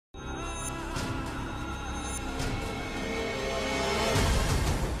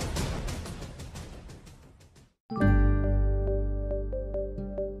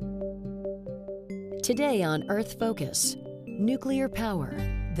Today on Earth Focus, nuclear power,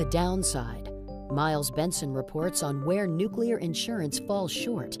 the downside. Miles Benson reports on where nuclear insurance falls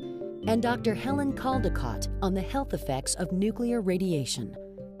short, and Dr. Helen Caldicott on the health effects of nuclear radiation.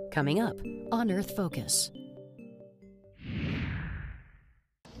 Coming up on Earth Focus.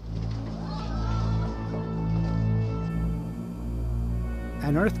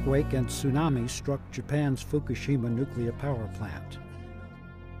 An earthquake and tsunami struck Japan's Fukushima nuclear power plant.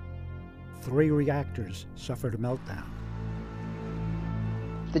 3 reactors suffered a meltdown.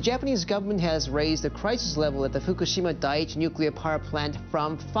 The Japanese government has raised the crisis level at the Fukushima Daiichi nuclear power plant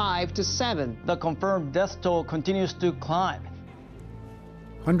from 5 to 7. The confirmed death toll continues to climb.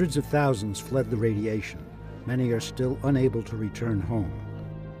 Hundreds of thousands fled the radiation. Many are still unable to return home.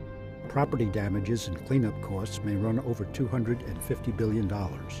 Property damages and cleanup costs may run over $250 billion.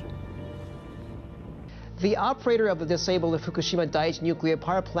 The operator of the disabled Fukushima Daiichi nuclear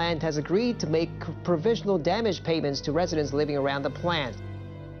power plant has agreed to make provisional damage payments to residents living around the plant.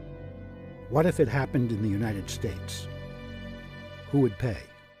 What if it happened in the United States? Who would pay?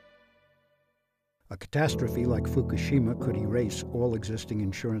 A catastrophe like Fukushima could erase all existing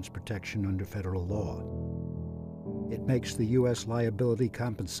insurance protection under federal law. It makes the U.S. liability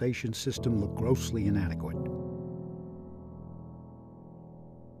compensation system look grossly inadequate.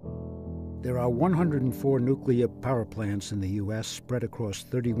 There are 104 nuclear power plants in the U.S. spread across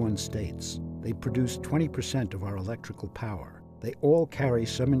 31 states. They produce 20% of our electrical power. They all carry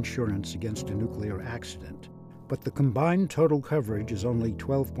some insurance against a nuclear accident, but the combined total coverage is only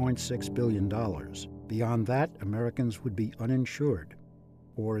 $12.6 billion. Beyond that, Americans would be uninsured,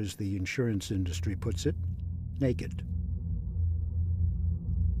 or as the insurance industry puts it, naked.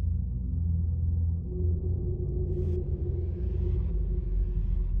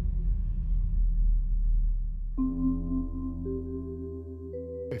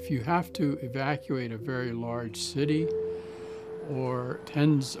 If you have to evacuate a very large city, or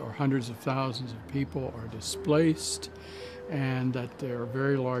tens or hundreds of thousands of people are displaced, and that there are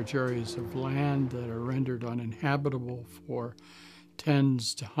very large areas of land that are rendered uninhabitable for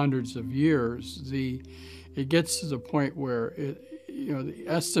tens to hundreds of years, it gets to the point where the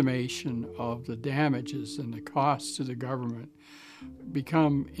estimation of the damages and the costs to the government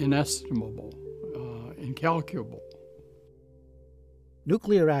become inestimable, incalculable.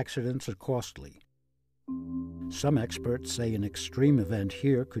 Nuclear accidents are costly. Some experts say an extreme event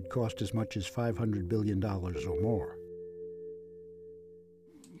here could cost as much as $500 billion or more.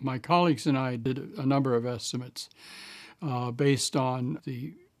 My colleagues and I did a number of estimates based on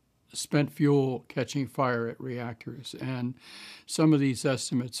the spent fuel catching fire at reactors, and some of these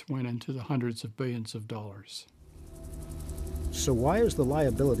estimates went into the hundreds of billions of dollars. So why is the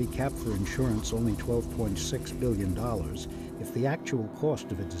liability cap for insurance only $12.6 billion if the actual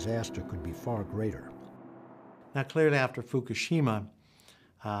cost of a disaster could be far greater? Now, clearly after Fukushima,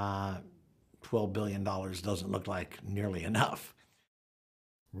 $12 billion doesn't look like nearly enough.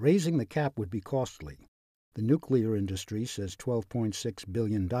 Raising the cap would be costly. The nuclear industry says $12.6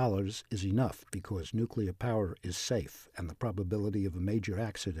 billion is enough because nuclear power is safe and the probability of a major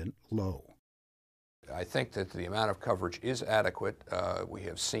accident low. I think that the amount of coverage is adequate. We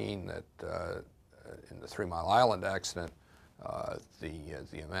have seen that in the 3 Mile Island accident,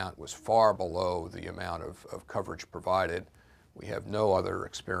 the amount was far below the amount of coverage provided. We have no other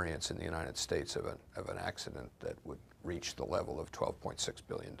experience in the United States of an accident that would reach the level of $12.6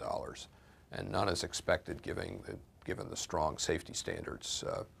 billion, and none is expected given the strong safety standards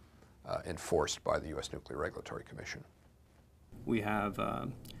enforced by the U.S. Nuclear Regulatory Commission. We have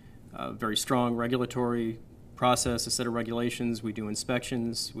a very strong regulatory process, a set of regulations. We do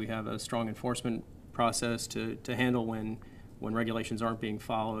inspections. We have a strong enforcement process to handle when regulations aren't being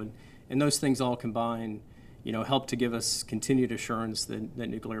followed. And those things all combine, help to give us continued assurance that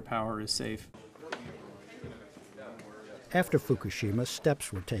nuclear power is safe. After Fukushima,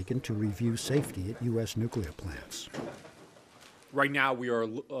 steps were taken to review safety at U.S. nuclear plants. Right now, we are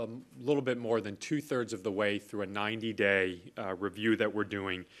a little bit more than 2/3 of the way through a 90-day review that we're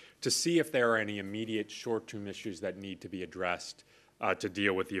doing to see if there are any immediate short-term issues that need to be addressed to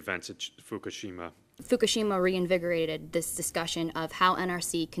deal with the events at Fukushima. Fukushima reinvigorated this discussion of how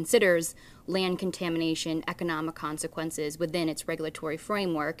NRC considers land contamination economic consequences within its regulatory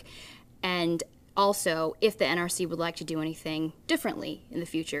framework, and also if the NRC would like to do anything differently in the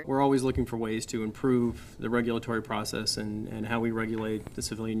future. We're always looking for ways to improve the regulatory process and how we regulate the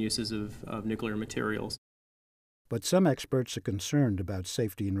civilian uses of nuclear materials. But some experts are concerned about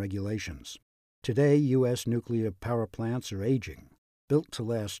safety and regulations. Today, U.S. nuclear power plants are aging. Built to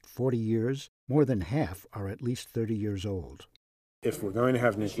last 40 years, more than half are at least 30 years old. If we're going to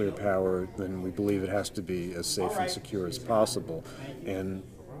have nuclear power, then we believe it has to be as safe and secure as possible. And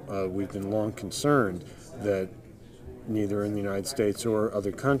we've been long concerned that neither in the United States or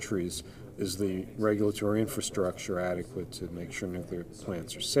other countries is the regulatory infrastructure adequate to make sure nuclear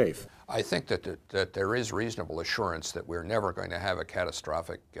plants are safe. I think that there is reasonable assurance that we're never going to have a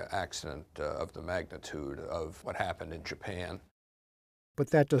catastrophic accident of the magnitude of what happened in Japan. But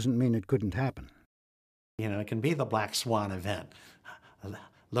that doesn't mean it couldn't happen. You know, it can be the black swan event.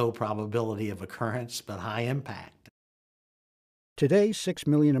 Low probability of occurrence, but high impact. Today, 6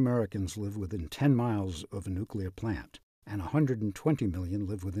 million Americans live within 10 miles of a nuclear plant, and 120 million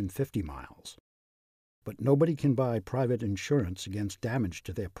live within 50 miles. But nobody can buy private insurance against damage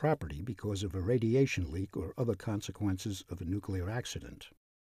to their property because of a radiation leak or other consequences of a nuclear accident.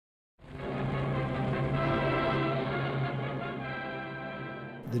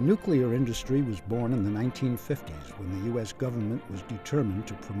 The nuclear industry was born in the 1950s when the U.S. government was determined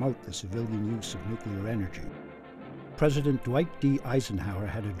to promote the civilian use of nuclear energy. President Dwight D. Eisenhower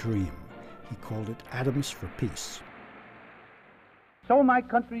had a dream. He called it Atoms for Peace. So my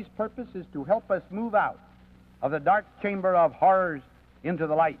country's purpose is to help us move out of the dark chamber of horrors into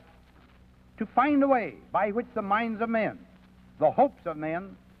the light, to find a way by which the minds of men, the hopes of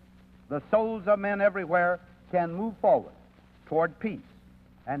men, the souls of men everywhere can move forward toward peace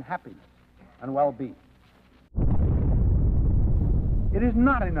and happiness and well-being. It is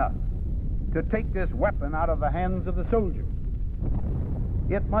not enough to take this weapon out of the hands of the soldiers.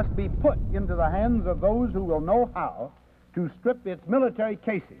 It must be put into the hands of those who will know how to strip its military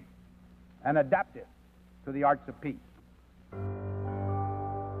casing and adapt it to the arts of peace.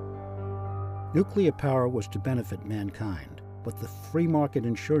 Nuclear power was to benefit mankind, but the free market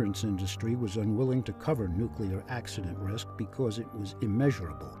insurance industry was unwilling to cover nuclear accident risk because it was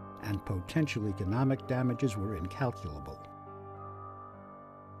immeasurable and potential economic damages were incalculable.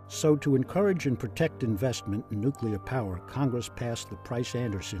 So to encourage and protect investment in nuclear power, Congress passed the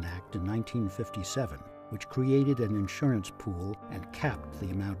Price-Anderson Act in 1957, which created an insurance pool and capped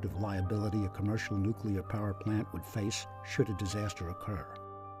the amount of liability a commercial nuclear power plant would face should a disaster occur.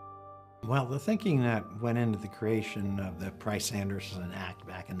 Well, the thinking that went into the creation of the Price-Anderson Act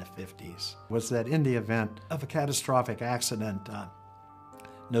back in the 50s was that in the event of a catastrophic accident,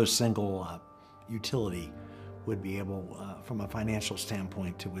 no single utility would be able, from a financial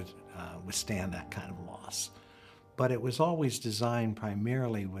standpoint, to withstand that kind of loss. But it was always designed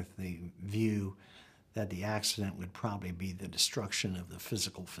primarily with the view that the accident would probably be the destruction of the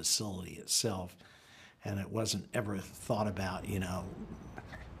physical facility itself, and it wasn't ever thought about, you know,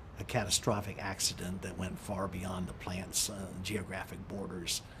 a catastrophic accident that went far beyond the plant's geographic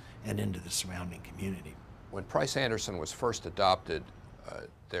borders and into the surrounding community. When Price-Anderson was first adopted,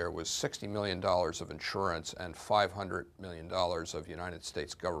 there was $60 million of insurance and $500 million of United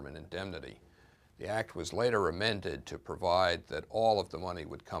States government indemnity. The act was later amended to provide that all of the money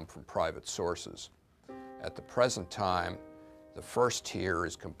would come from private sources. At the present time, the first tier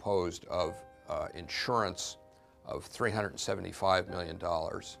is composed of insurance of $375 million.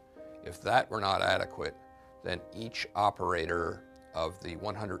 If that were not adequate, then each operator of the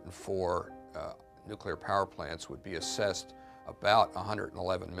 104 nuclear power plants would be assessed about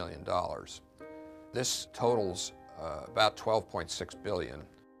 $111 million. This totals about $12.6 billion.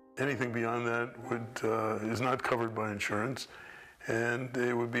 Anything beyond that is not covered by insurance, and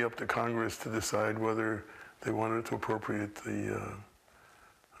it would be up to Congress to decide whether they wanted to appropriate the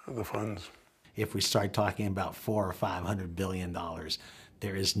funds. If we start talking about $400 or $500 billion,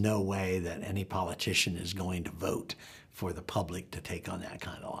 there is no way that any politician is going to vote for the public to take on that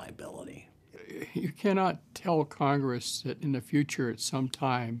kind of liability. You cannot tell Congress that in the future at some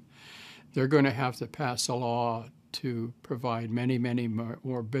time they're going to have to pass a law to provide many, many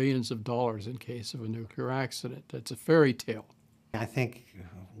more billions of dollars in case of a nuclear accident. That's a fairy tale. I think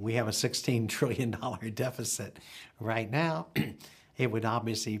we have a $16 trillion deficit right now. It would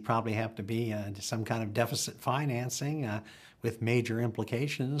obviously probably have to be some kind of deficit financing with major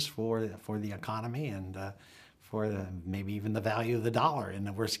implications for the economy and for maybe even the value of the dollar in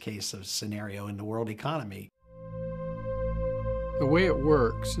the worst case of scenario in the world economy. The way it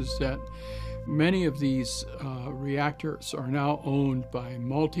works is that many of these reactors are now owned by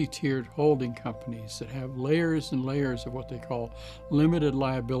multi-tiered holding companies that have layers and layers of what they call limited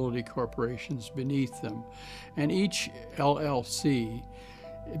liability corporations beneath them. And each LLC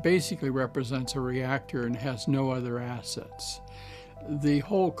basically represents a reactor and has no other assets. The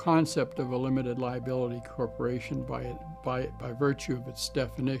whole concept of a limited liability corporation by virtue of its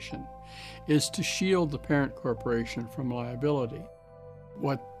definition is to shield the parent corporation from liability.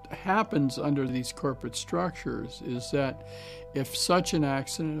 What happens under these corporate structures is that if such an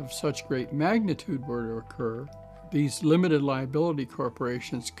accident of such great magnitude were to occur, these limited liability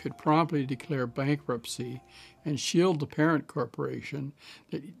corporations could promptly declare bankruptcy and shield the parent corporation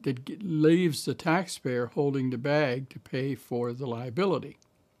that leaves the taxpayer holding the bag to pay for the liability.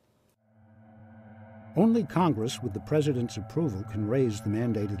 Only Congress, with the President's approval, can raise the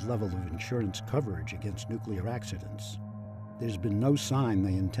mandated level of insurance coverage against nuclear accidents. There's been no sign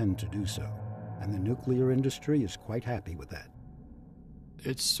they intend to do so, and the nuclear industry is quite happy with that.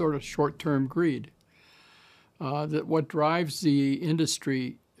 It's sort of short-term greed. That what drives the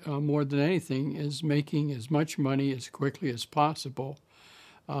industry more than anything is making as much money as quickly as possible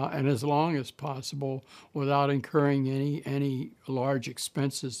and as long as possible without incurring any large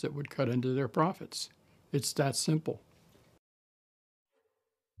expenses that would cut into their profits. It's that simple.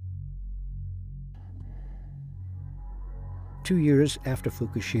 Two years after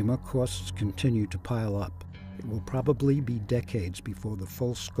Fukushima, costs continue to pile up. It will probably be decades before the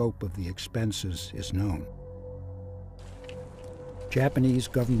full scope of the expenses is known. Japanese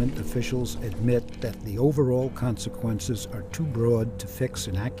government officials admit that the overall consequences are too broad to fix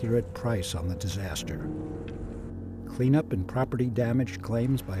an accurate price on the disaster. Cleanup and property damage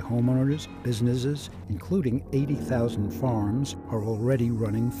claims by homeowners, businesses, including 80,000 farms, are already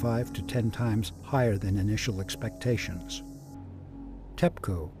running 5 to 10 times higher than initial expectations.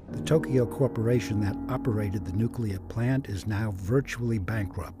 TEPCO, the Tokyo corporation that operated the nuclear plant, is now virtually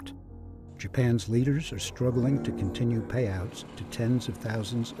bankrupt. Japan's leaders are struggling to continue payouts to tens of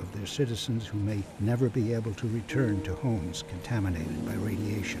thousands of their citizens who may never be able to return to homes contaminated by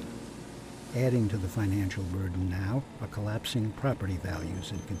radiation. Adding to the financial burden now are collapsing property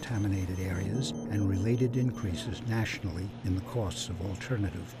values in contaminated areas and related increases nationally in the costs of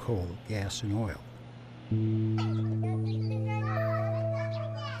alternative coal, gas, and oil.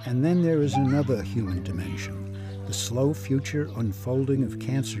 And then there is another human dimension, the slow future unfolding of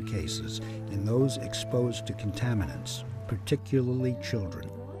cancer cases in those exposed to contaminants, particularly children.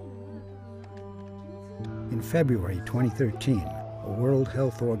 In February 2013, a World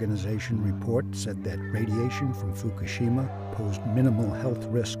Health Organization report said that radiation from Fukushima posed minimal health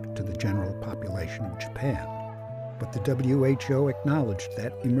risk to the general population of Japan. But the WHO acknowledged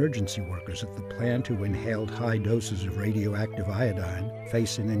that emergency workers at the plant who inhaled high doses of radioactive iodine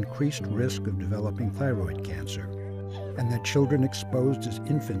face an increased risk of developing thyroid cancer, and that children exposed as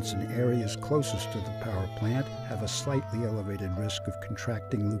infants in areas closest to the power plant have a slightly elevated risk of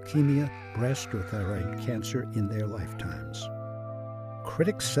contracting leukemia, breast, or thyroid cancer in their lifetimes.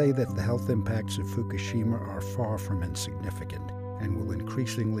 Critics say that the health impacts of Fukushima are far from insignificant and will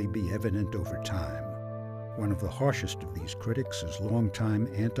increasingly be evident over time. One of the harshest of these critics is longtime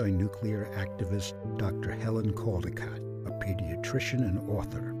anti-nuclear activist Dr. Helen Caldicott, a pediatrician and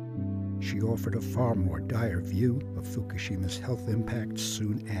author. She offered a far more dire view of Fukushima's health impacts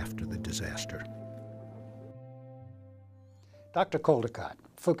soon after the disaster. Dr. Caldicott,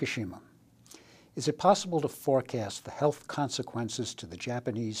 Fukushima. Is it possible to forecast the health consequences to the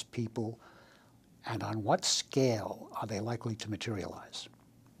Japanese people, and on what scale are they likely to materialize?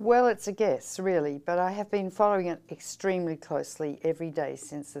 Well, it's a guess, really, but I have been following it extremely closely every day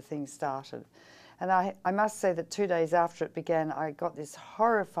since the thing started. And I must say that 2 days after it began, I got this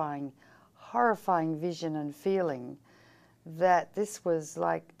horrifying vision and feeling that this was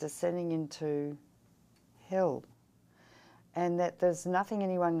like descending into hell, and that there's nothing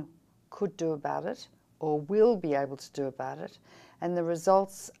anyone could do about it or will be able to do about it, and the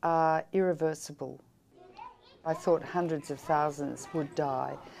results are irreversible. I thought hundreds of thousands would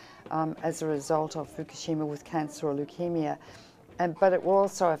die as a result of Fukushima with cancer or leukemia, but it will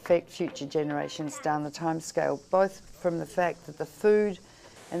also affect future generations down the timescale, both from the fact that the food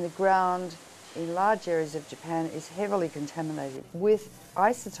and the ground in large areas of Japan is heavily contaminated with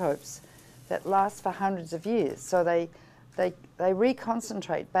isotopes that last for hundreds of years. So they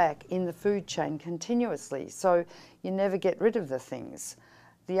reconcentrate back in the food chain continuously, so you never get rid of the things.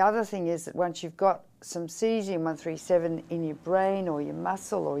 The other thing is that once you've got some cesium-137 in your brain or your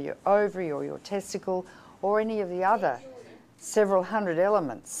muscle or your ovary or your testicle or any of the other several hundred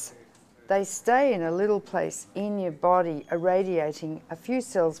elements, they stay in a little place in your body irradiating a few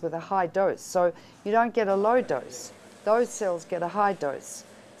cells with a high dose. So you don't get a low dose. Those cells get a high dose.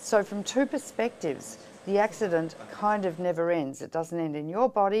 So from two perspectives, the accident kind of never ends. It doesn't end in your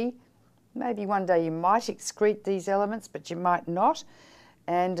body. Maybe one day you might excrete these elements, but you might not.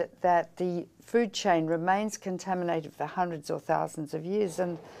 And that the food chain remains contaminated for hundreds or thousands of years.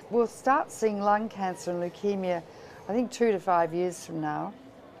 And we'll start seeing lung cancer and leukemia, I think 2 to 5 years from now.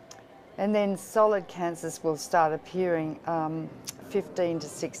 And then solid cancers will start appearing 15 to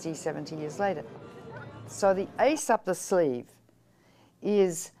 60, 70 years later. So the ace up the sleeve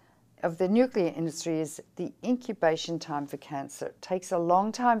of the nuclear industry is the incubation time for cancer. It takes a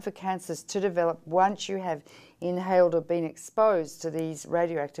long time for cancers to develop once you have inhaled or been exposed to these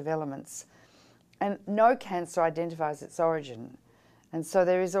radioactive elements. And no cancer identifies its origin. And so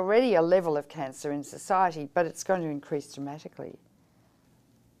there is already a level of cancer in society, but it's going to increase dramatically.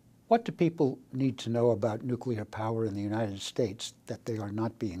 What do people need to know about nuclear power in the United States that they are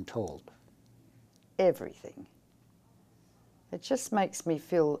not being told? Everything. It just makes me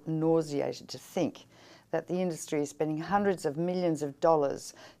feel nauseated to think that the industry is spending hundreds of millions of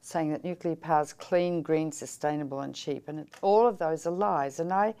dollars saying that nuclear power is clean, green, sustainable and cheap. And all of those are lies.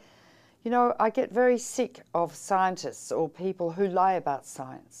 And I get very sick of scientists or people who lie about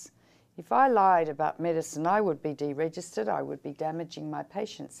science. If I lied about medicine, I would be deregistered, I would be damaging my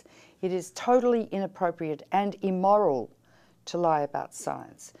patients. It is totally inappropriate and immoral to lie about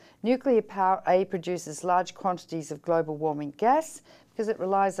science. Nuclear power, produces large quantities of global warming gas because it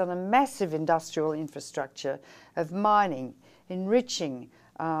relies on a massive industrial infrastructure of mining, enriching,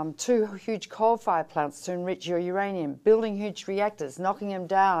 2 huge coal-fired plants to enrich your uranium, building huge reactors, knocking them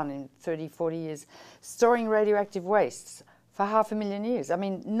down in 30, 40 years, storing radioactive wastes for 500,000 years. I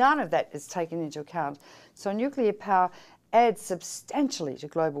mean, none of that is taken into account. So nuclear power adds substantially to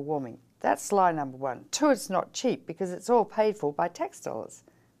global warming. That's lie number 1. 2, it's not cheap because it's all paid for by tax dollars,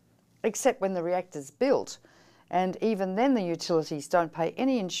 except when the reactor's built. And even then the utilities don't pay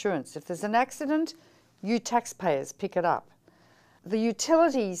any insurance. If there's an accident, you taxpayers pick it up. The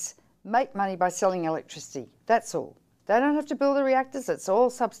utilities make money by selling electricity, that's all. They don't have to build the reactors, it's all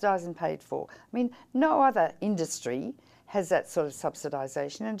subsidised and paid for. I mean, no other industry has that sort of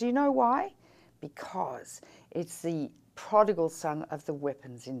subsidisation. And do you know why? Because it's the prodigal son of the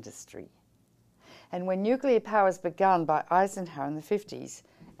weapons industry. And when nuclear power was begun by Eisenhower in the 50s,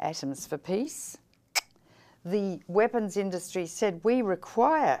 atoms for peace, the weapons industry said we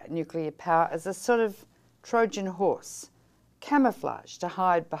require nuclear power as a sort of Trojan horse, camouflage to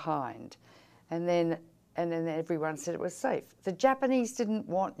hide behind. And then everyone said it was safe. The Japanese didn't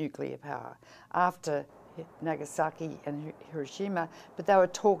want nuclear power after Nagasaki and Hiroshima, but they were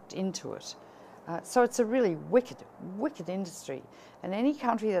talked into it. So it's a really wicked, wicked industry. And any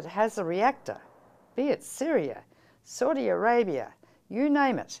country that has a reactor, be it Syria, Saudi Arabia, you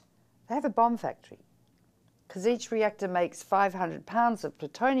name it, they have a bomb factory. Because each reactor makes 500 pounds of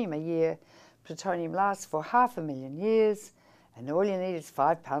plutonium a year. Plutonium lasts for 500,000 years, and all you need is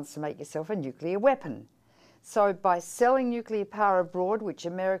 5 pounds to make yourself a nuclear weapon. So by selling nuclear power abroad, which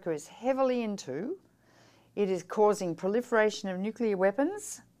America is heavily into, it is causing proliferation of nuclear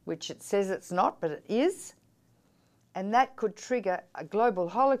weapons, which it says it's not, but it is. And that could trigger a global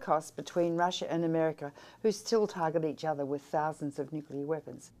holocaust between Russia and America, who still target each other with thousands of nuclear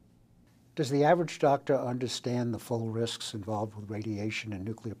weapons. Does the average doctor understand the full risks involved with radiation in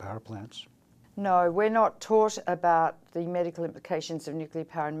nuclear power plants? No, we're not taught about the medical implications of nuclear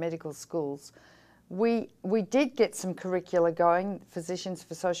power in medical schools. We did get some curricula going, Physicians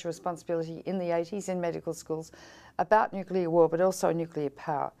for Social Responsibility, in the 80s in medical schools about nuclear war, but also nuclear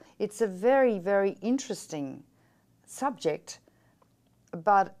power. It's a very, very interesting subject,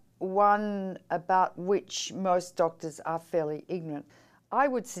 but one about which most doctors are fairly ignorant. I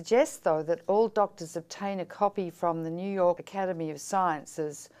would suggest, though, that all doctors obtain a copy from the New York Academy of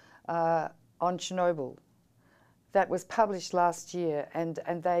Sciences on Chernobyl. That was published last year, and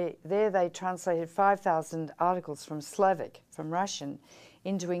they translated 5,000 articles from Slavic, from Russian,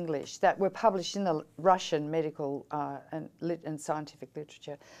 into English that were published in the Russian medical and scientific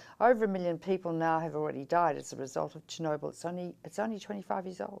literature. Over 1 million people now have already died as a result of Chernobyl. It's only 25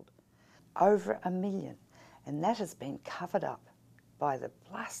 years old. Over 1 million, and that has been covered up by the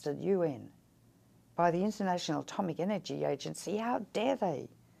blasted UN, by the International Atomic Energy Agency. How dare they?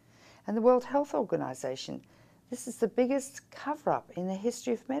 And the World Health Organization. This is the biggest cover-up in the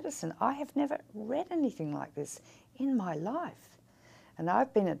history of medicine. I have never read anything like this in my life. And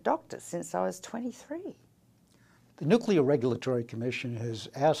I've been a doctor since I was 23. The Nuclear Regulatory Commission has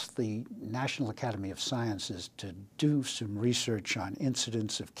asked the National Academy of Sciences to do some research on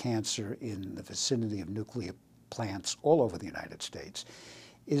incidence of cancer in the vicinity of nuclear plants all over the United States.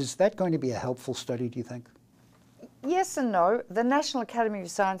 Is that going to be a helpful study, do you think? Yes and no. The National Academy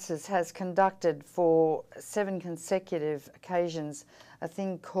of Sciences has conducted for 7 consecutive occasions a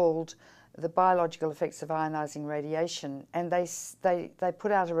thing called the biological effects of ionising radiation, and they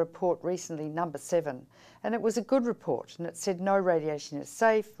put out a report recently, number 7, and it was a good report, and it said no radiation is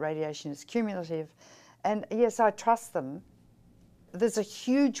safe, radiation is cumulative, and yes, I trust them. there's a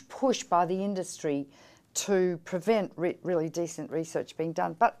huge push by the industry to prevent really decent research being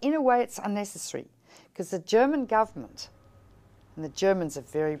done. But in a way, it's unnecessary, because the German government, and the Germans are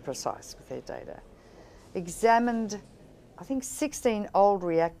very precise with their data, examined, I think, 16 old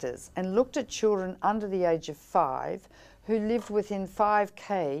reactors and looked at children under the age of 5 who lived within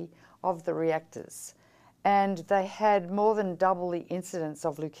 5K of the reactors. And they had more than double the incidence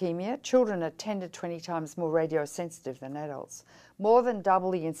of leukemia. Children are 10 to 20 times more radiosensitive than adults. More than double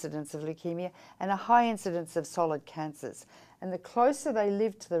the incidence of leukemia and a high incidence of solid cancers. And the closer they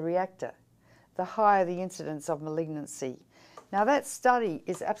lived to the reactor, the higher the incidence of malignancy. Now that study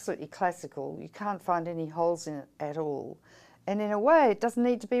is absolutely classical. You can't find any holes in it at all. And in a way, it doesn't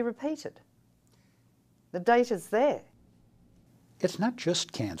need to be repeated. The data's there. It's not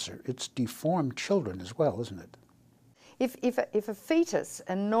just cancer, it's deformed children as well, isn't it? If a fetus,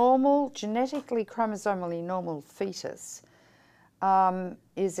 a normal, genetically, chromosomally normal fetus,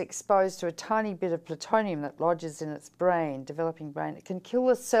 is exposed to a tiny bit of plutonium that lodges in its brain, developing brain, it can kill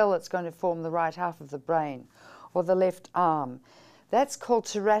the cell that's going to form the right half of the brain or the left arm. That's called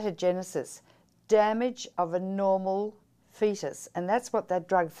teratogenesis, damage of a normal fetus. And that's what that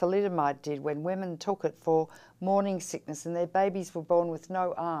drug thalidomide did when women took it for morning sickness and their babies were born with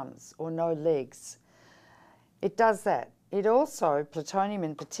no arms or no legs. It does that. It also, plutonium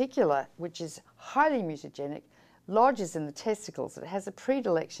in particular, which is highly mutagenic, lodges in the testicles. It has a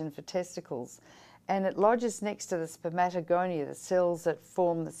predilection for testicles, and it lodges next to the spermatogonia, the cells that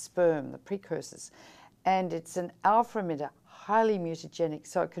form the sperm, the precursors. And it's an alpha emitter, highly mutagenic,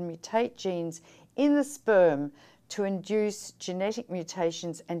 so it can mutate genes in the sperm to induce genetic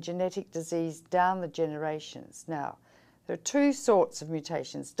mutations and genetic disease down the generations. Now, there are two sorts of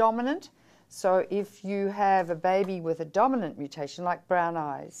mutations. Dominant, so if you have a baby with a dominant mutation, like brown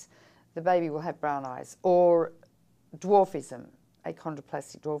eyes, the baby will have brown eyes, or dwarfism,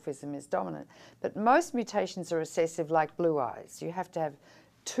 achondroplastic dwarfism is dominant. But most mutations are recessive, like blue eyes. You have to have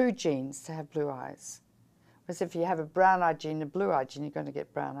 2 genes to have blue eyes. Whereas if you have a brown eye gene and a blue eye gene, you're going to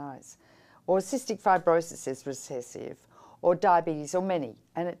get brown eyes. Or cystic fibrosis is recessive, or diabetes, or many.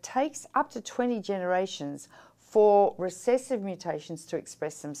 And it takes up to 20 generations for recessive mutations to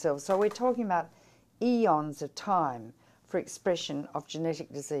express themselves. So we're talking about eons of time for expression of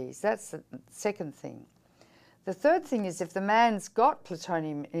genetic disease. That's the second thing. The third thing is if the man's got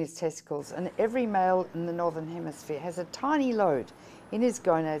plutonium in his testicles, and every male in the Northern Hemisphere has a tiny load in his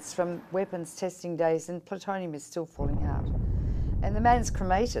gonads from weapons testing days, and plutonium is still falling out. And the man's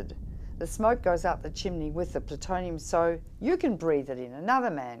cremated. The smoke goes out the chimney with the plutonium, so you can breathe it in, another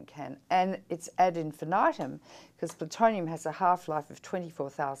man can, and it's ad infinitum, because plutonium has a half-life of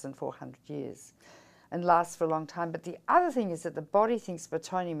 24,400 years and lasts for a long time. But the other thing is that the body thinks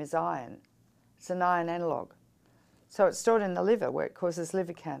plutonium is iron. It's an iron analogue. So it's stored in the liver, where it causes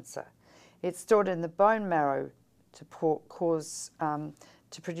liver cancer. It's stored in the bone marrow to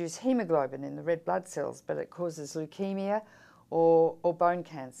produce hemoglobin in the red blood cells, but it causes leukemia or bone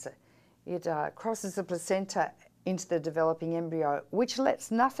cancer. It crosses the placenta into the developing embryo, which lets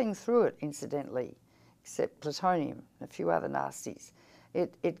nothing through it, incidentally, except plutonium and a few other nasties.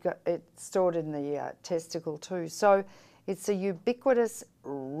 It's stored in the testicle too. So it's a ubiquitous,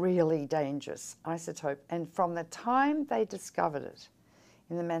 really dangerous isotope. And from the time they discovered it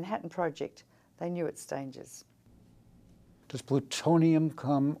in the Manhattan Project, they knew its dangers. Does plutonium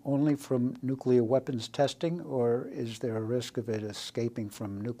come only from nuclear weapons testing, or is there a risk of it escaping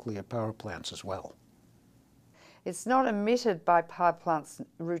from nuclear power plants as well? It's not emitted by power plants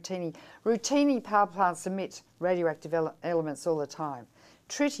routinely. Routinely, power plants emit radioactive elements all the time.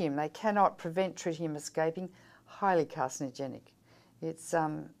 Tritium, they cannot prevent tritium escaping, highly carcinogenic. It's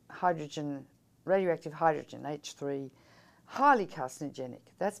radioactive hydrogen, H3, highly carcinogenic.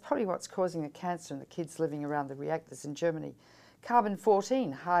 That's probably what's causing the cancer in the kids living around the reactors in Germany.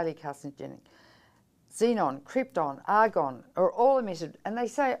 Carbon-14, highly carcinogenic. Xenon, krypton, argon are all emitted. And they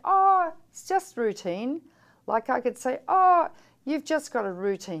say, oh, it's just routine. Like I could say, oh, you've just got a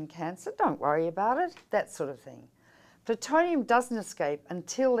routine cancer, don't worry about it, that sort of thing. Plutonium doesn't escape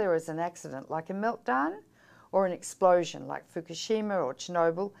until there is an accident, like a meltdown or an explosion, like Fukushima or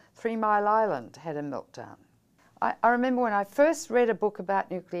Chernobyl. 3 Mile Island had a meltdown. I remember when I first read a book about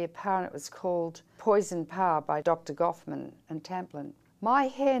nuclear power, and it was called Poison Power by Dr. Goffman and Tamplin. My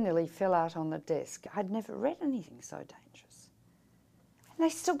hair nearly fell out on the desk. I'd never read anything so dangerous. And they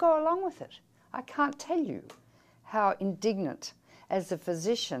still go along with it. I can't tell you how indignant, as a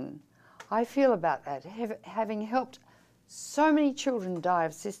physician, I feel about that. Having helped so many children die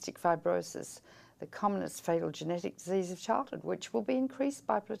of cystic fibrosis, the commonest fatal genetic disease of childhood, which will be increased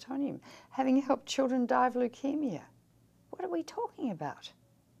by plutonium. Having helped children die of leukemia. What What are we talking about?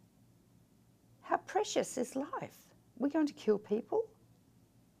 How precious is life? We're going to kill people?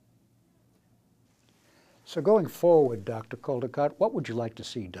 So going forward, Dr. Caldicott, what would you like to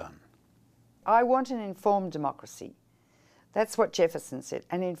see done? I want an informed democracy. That's what Jefferson said.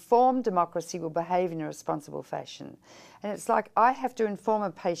 An informed democracy will behave in a responsible fashion. And it's like I have to inform a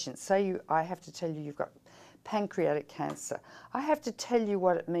patient. Say I have to tell you you've got pancreatic cancer. I have to tell you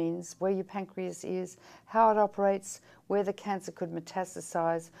what it means, where your pancreas is, how it operates, where the cancer could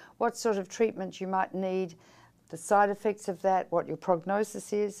metastasize, what sort of treatment you might need, the side effects of that, what your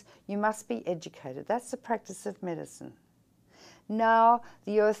prognosis is. You must be educated. That's the practice of medicine. Now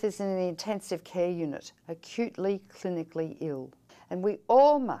the earth is in an intensive care unit, acutely clinically ill. And we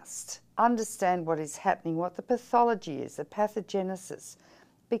all must understand what is happening, what the pathology is, the pathogenesis,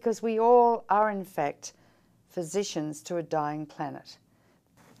 because we all are in fact physicians to a dying planet.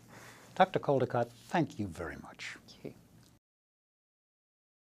 Dr. Caldicott, thank you very much. Thank you.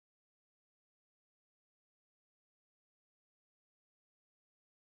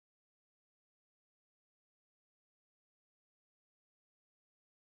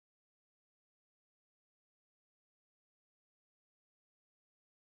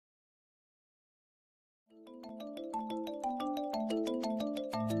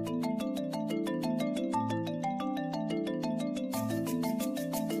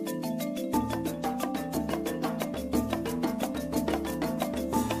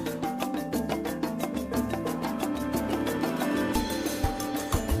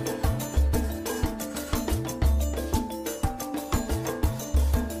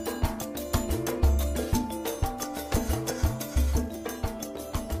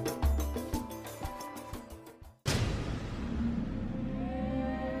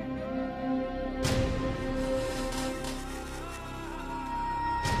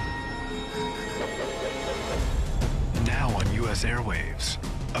 Airwaves,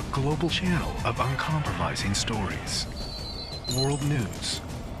 a global channel of uncompromising stories, world news,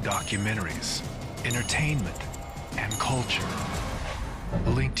 documentaries, entertainment, and culture.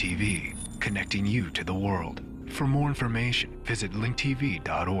 Link TV, connecting you to the world. For more information, visit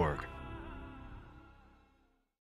linktv.org.